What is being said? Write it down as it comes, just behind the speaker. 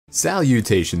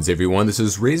Salutations everyone, this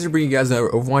is Razor bringing you guys another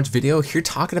Overwatch video, here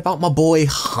talking about my boy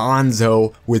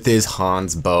Hanzo with his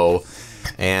Hans bow.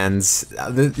 And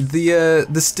the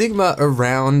stigma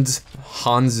around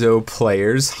Hanzo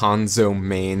players, Hanzo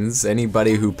mains,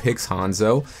 anybody who picks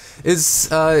Hanzo is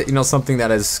something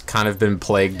that has kind of been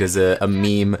plagued as a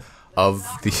meme of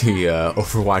the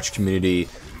Overwatch community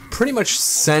pretty much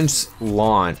since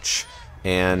launch.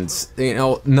 And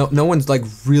no one's like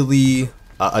really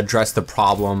address the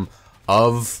problem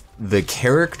of the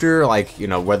character, like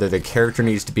whether the character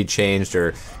needs to be changed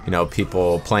or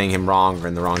people playing him wrong or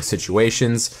in the wrong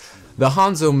situations. The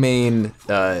Hanzo main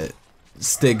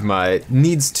stigma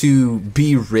needs to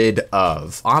be rid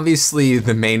of. Obviously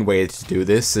the main way to do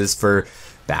this is for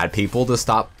bad people to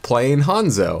stop playing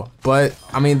Hanzo, but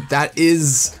I mean that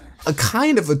is a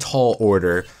kind of a tall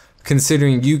order,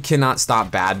 considering you cannot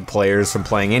stop bad players from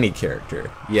playing any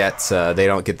character, yet they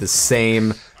don't get the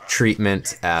same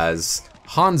treatment as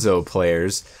Hanzo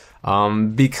players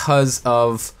because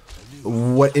of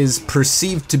what is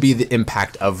perceived to be the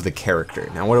impact of the character.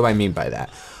 Now, what do I mean by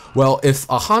that? Well, if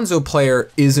a Hanzo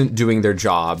player isn't doing their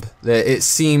job, it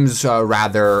seems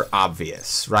rather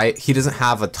obvious, right? He doesn't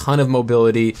have a ton of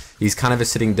mobility, he's kind of a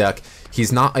sitting duck,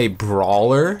 he's not a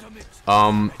brawler.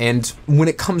 And when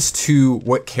it comes to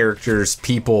what characters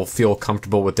people feel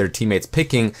comfortable with their teammates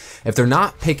picking, if they're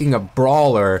not picking a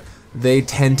brawler, they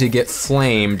tend to get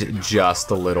flamed just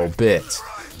a little bit.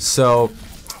 So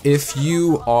if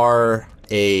you are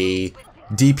a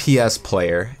DPS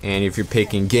player, and if you're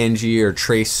picking Genji or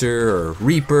Tracer or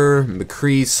Reaper,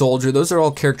 McCree, Soldier, those are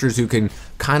all characters who can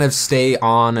kind of stay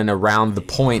on and around the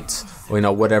point,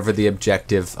 whatever the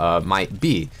objective might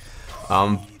be.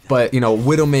 But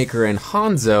Widowmaker and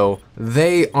Hanzo,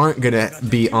 they aren't gonna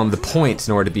be on the point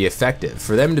in order to be effective.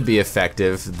 For them to be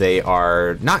effective, they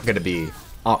are not gonna be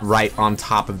right on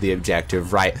top of the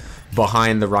objective, right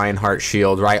behind the Reinhardt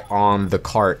shield, right on the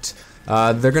cart.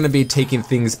 They're gonna be taking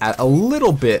things at a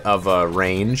little bit of a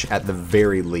range at the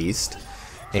very least.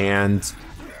 And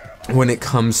when it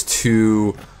comes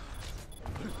to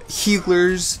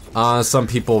healers, some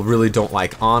people really don't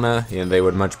like Ana, they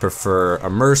would much prefer a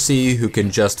Mercy who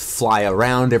can just fly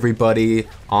around everybody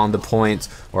on the point,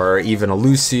 or even a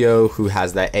Lucio who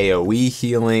has that AoE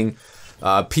healing.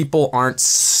 People aren't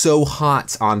so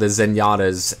hot on the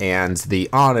Zenyatas and the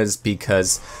Anas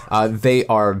because they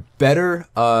are better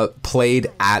played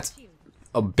at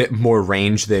a bit more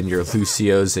range than your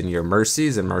Lucios and your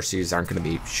Mercies, and Mercies aren't going to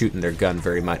be shooting their gun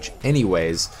very much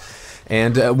anyways.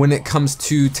 And when it comes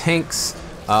to tanks,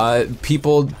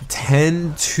 people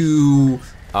tend to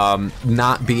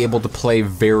not be able to play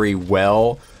very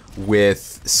well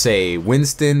with, say,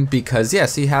 Winston, because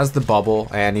yes, he has the bubble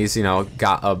and he's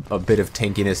got a bit of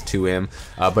tankiness to him,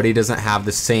 but he doesn't have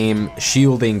the same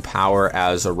shielding power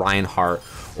as a Reinhardt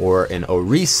or an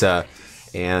Orisa,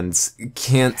 and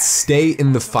can't stay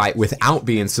in the fight without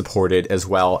being supported as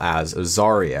well as a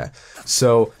Zarya.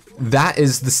 So that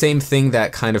is the same thing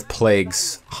that kind of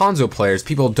plagues Hanzo players.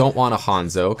 People don't want a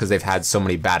Hanzo because they've had so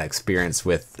many bad experience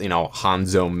with,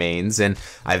 Hanzo mains, and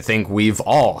I think we've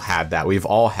all had that. We've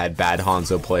all had bad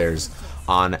Hanzo players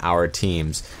on our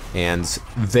teams, and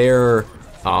their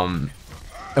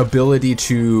ability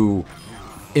to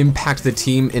impact the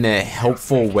team in a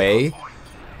helpful way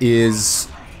is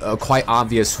quite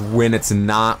obvious when it's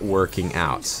not working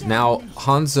out. Now,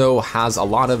 Hanzo has a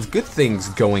lot of good things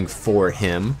going for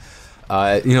him.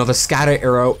 The scatter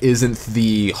arrow isn't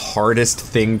the hardest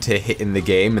thing to hit in the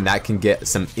game, and that can get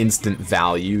some instant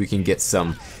value. You can get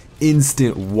some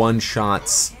instant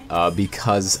one-shots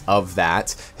because of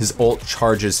that. His ult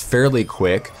charges fairly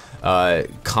quick,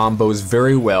 combos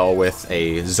very well with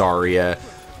a Zarya,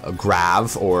 a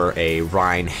Grav, or a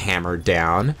Rein hammer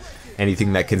down.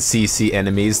 Anything that can CC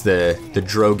enemies, the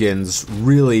Drogons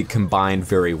really combine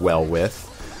very well with.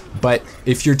 But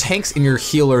if your tanks and your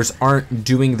healers aren't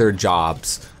doing their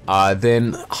jobs,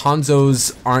 then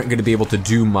Hanzos aren't going to be able to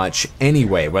do much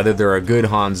anyway, whether they're a good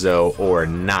Hanzo or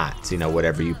not,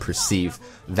 whatever you perceive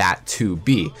that to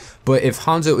be. But if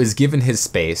Hanzo is given his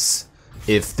space,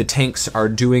 if the tanks are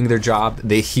doing their job,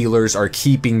 the healers are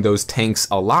keeping those tanks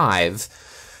alive,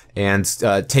 and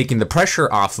taking the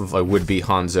pressure off of a would-be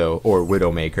Hanzo or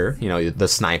Widowmaker, the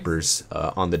snipers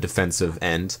on the defensive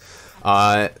end.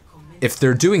 If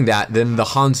they're doing that, then the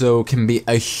Hanzo can be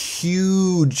a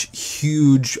huge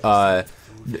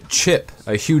chip,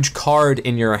 a huge card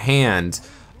in your hand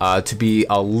to be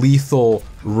a lethal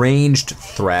ranged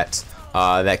threat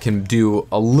that can do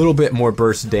a little bit more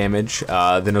burst damage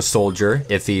than a soldier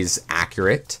if he's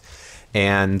accurate,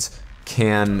 and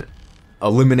can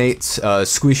eliminates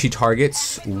squishy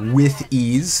targets with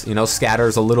ease. You know,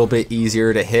 Scatter's a little bit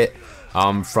easier to hit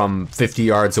from 50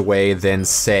 yards away than,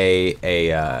 say,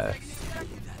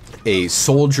 a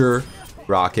soldier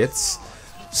rockets.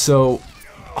 So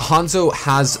Hanzo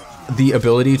has the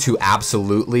ability to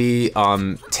absolutely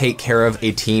take care of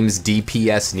a team's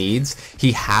DPS needs.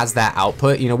 He has that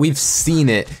output. You know, we've seen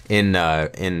it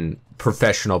in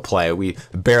professional play. We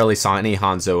barely saw any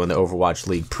Hanzo in the Overwatch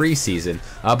League preseason,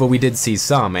 but we did see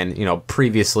some. And, you know,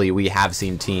 previously we have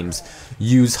seen teams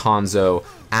use Hanzo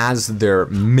as their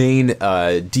main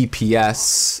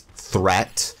DPS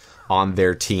threat on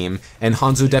their team, and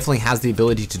Hanzo definitely has the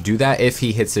ability to do that if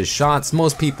he hits his shots.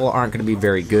 Most people aren't going to be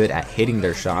very good at hitting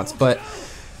their shots, but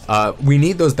we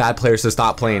need those bad players to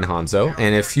stop playing Hanzo.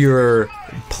 And if you're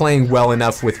playing well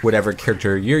enough with whatever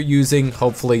character you're using,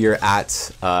 hopefully you're at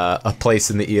a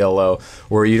place in the ELO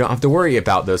where you don't have to worry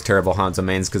about those terrible Hanzo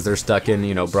mains because they're stuck in,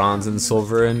 you know, bronze and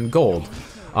silver and gold.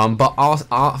 But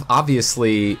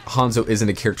obviously, Hanzo isn't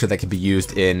a character that can be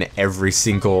used in every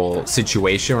single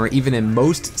situation, or even in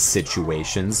most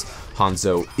situations.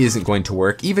 Hanzo isn't going to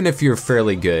work, even if you're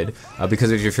fairly good,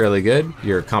 because if you're fairly good,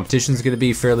 your competition's going to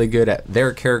be fairly good at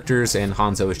their characters, and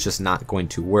Hanzo is just not going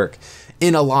to work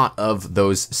in a lot of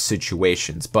those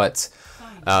situations. But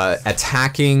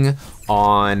attacking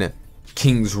on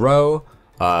King's Row,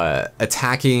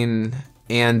 attacking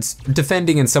and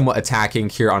defending and somewhat attacking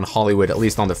here on Hollywood, at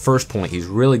least on the first point. He's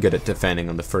really good at defending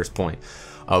on the first point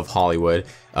of Hollywood.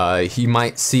 He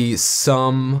might see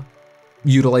some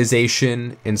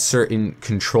utilization in certain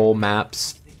control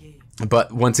maps,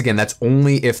 but once again, that's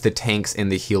only if the tanks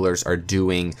and the healers are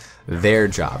doing their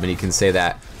job. And you can say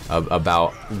that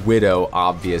about Widow,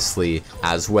 obviously,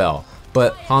 as well.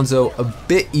 But Hanzo, a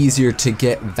bit easier to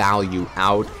get value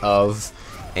out of,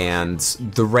 and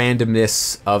the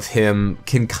randomness of him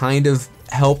can kind of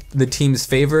help the team's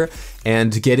favor,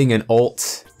 and getting an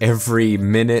ult every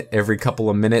minute, every couple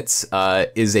of minutes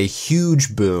is a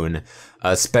huge boon,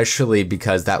 especially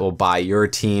because that will buy your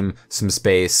team some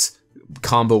space,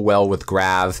 combo well with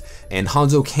Grav, and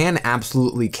Hanzo can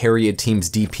absolutely carry a team's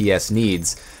DPS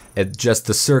needs. Just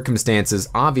the circumstances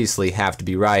obviously have to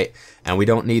be right, and we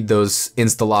don't need those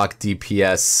insta-lock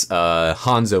DPS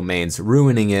Hanzo mains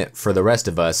ruining it for the rest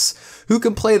of us who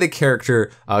can play the character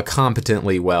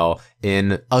competently well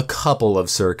in a couple of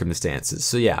circumstances.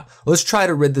 So yeah, let's try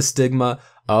to rid the stigma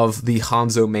of the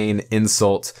Hanzo main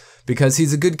insult, because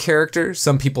he's a good character.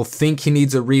 Some people think he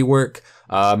needs a rework.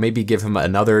 Maybe give him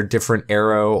another different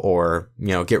arrow, or, you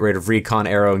know, get rid of Recon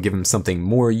arrow and give him something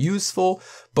more useful.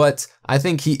 But I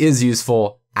think he is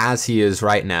useful as he is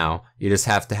right now. You just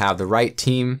have to have the right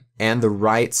team and the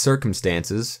right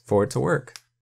circumstances for it to work.